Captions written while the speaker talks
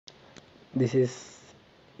This is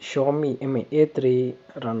Xiaomi Mi A3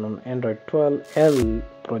 run on Android 12L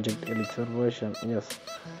project Elixir version. Yes,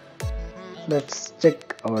 let's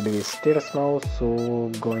check our device status now. So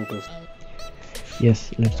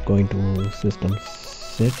let's go into system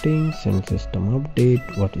settings and system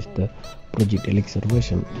update. What is the project Elixir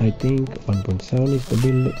version? I think 1.7 is the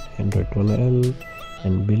build, Android 12L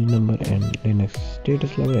and build number and Linux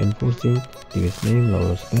status level, enforcing device name,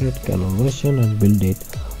 laurel parent, kernel version and build date.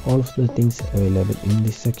 All of the things available in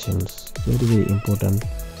these sections. Very important.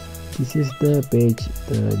 This is the page.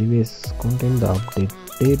 The device contain the update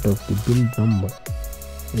date of the build number.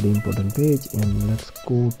 Very important page. And let's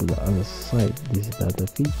go to the other side. This is the other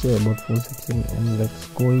feature about phone section, and let's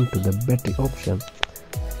go into the battery option.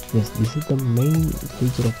 Yes, this is the main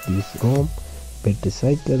feature of this ROM. Battery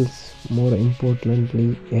cycles. More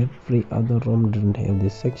importantly, every other ROM didn't have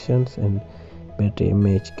these sections, and battery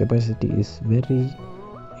mAh capacity is very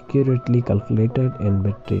accurately calculated, and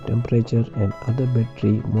battery temperature and other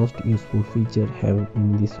battery most useful feature have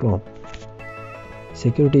in this ROM.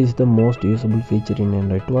 Security is the most usable feature in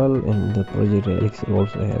Android 12, and the project Elixir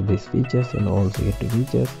also have these features and all security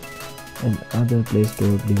features and other Play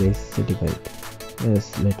Store device certified.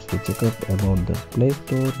 Yes, let's check up about the Play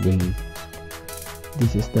Store build.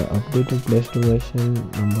 This is the updated Play Store version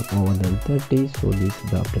number over than 30, so this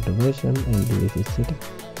is the updated version and device is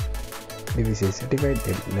certified.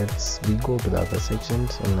 Let's go to the other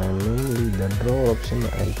sections, and mainly the draw option.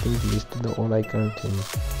 I think list the all icons in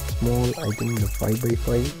small. I think the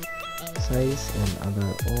 5x5 size and other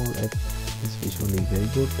all is visually very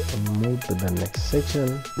good. And move to the next section,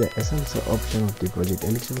 the essence option of the project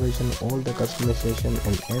Elixir version, all the customization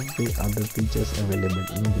and every other features available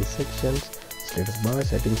in these sections. Status bar,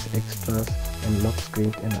 settings, extras and lock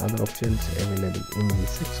screen and other options available in these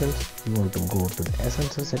sections. You want to go to the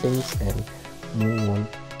essential settings and move on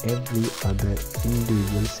every other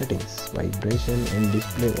individual settings. Vibration and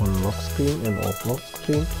display on lock screen and off lock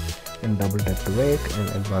screen, and double tap to wake, and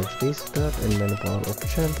advanced restart and menu power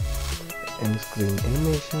option and screen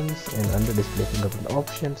animations and under display fingerprint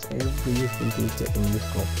options. Every useful feature in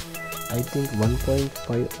this ROM. I think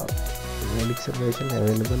 1.5 Elixir version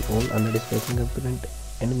available all under display fingerprint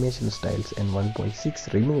animation styles, and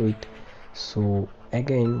 1.6 remove it. So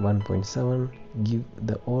again 1.7 give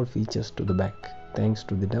the all features to the back, thanks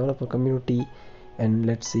to the developer community. And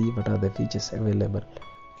let's see what are the features available.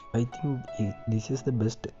 I think this is the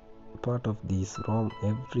best part of this ROM.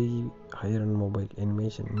 Every higher-end mobile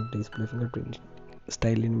animation, display fingerprint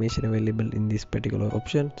style animation available in this particular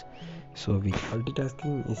options. So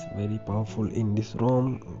multitasking is very powerful in this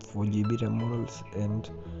ROM, 4GB RAM models, and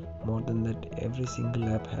more than that, every single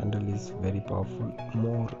app handle is very powerful,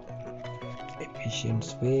 more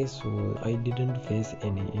efficient way. So I didn't face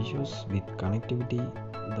any issues with connectivity.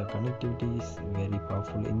 The connectivity is very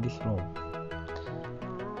powerful in this ROM.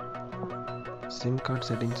 SIM card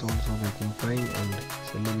settings also working fine, and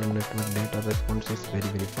cellular network data response is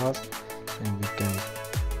very fast, and we can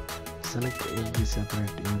select every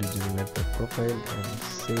separate individual network profile and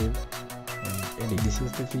save and edit. This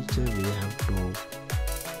is the feature we have to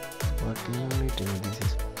working on it, and this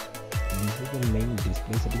is the main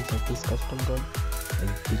display settings of this custom ROM. And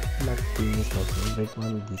pitch black theme is my favorite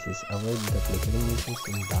one. This is avoid the flickering issues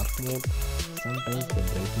in dark mode. Sometimes the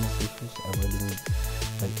brightness issues avoiding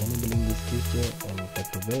by enabling this feature, and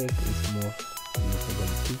tap to wake is more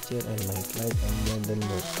usable feature, and light and then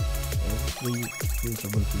mode. Every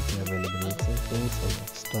usable feature available in settings, and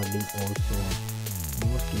extra dim also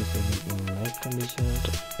most usable in night conditions.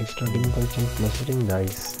 Extra dim function flushing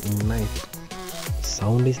guys in night.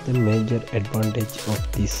 Sound is the major advantage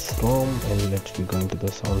of this ROM, and let's be going to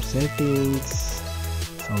the sound settings,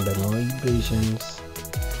 sound and vibrations,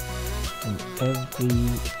 and every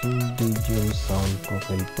individual sound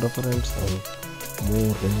profile preference, and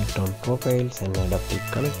more ringtone profiles and adaptive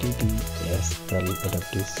connectivity. Yes, the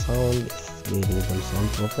adaptive sound is variable sound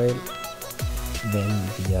profile.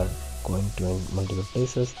 When we are going to multiple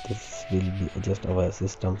places, this will be just our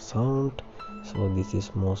system sound. So this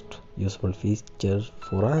is most useful feature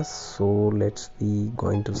for us. So let's be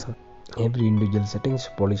going to every individual settings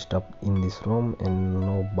polished up in this ROM, and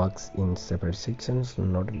no bugs in separate sections.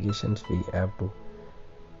 Notifications we have to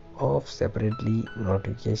off separately,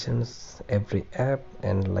 notifications every app,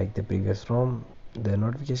 and like the previous ROM, the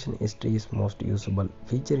notification history is most usable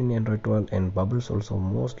feature in Android 12, and bubbles also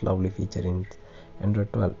most lovely feature in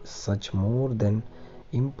Android 12. Such more than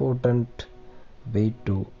important way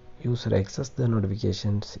to user access the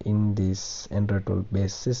notifications in this Android 12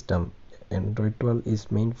 based system. Android 12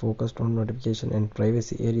 is main focused on notification and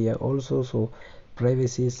privacy area also, so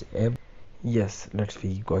privacy is Yes, let's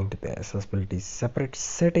be going to the accessibility separate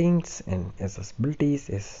settings, and accessibilities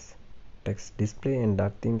is text display and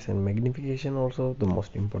dark themes and magnification, also the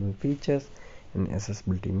most important features, and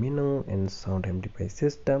accessibility menu and sound amplify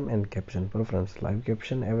system and caption preference. Live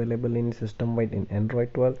caption available in system wide in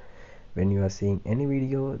Android 12. When you are seeing any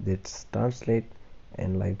video, that's translate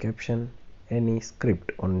and live caption any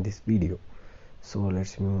script on this video. So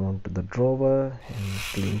let's move on to the drawer and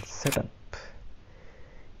clean setup.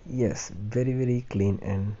 Yes, very clean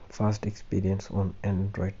and fast experience on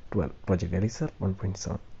Android 12 Project Elixir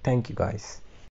 1.7. Thank you guys.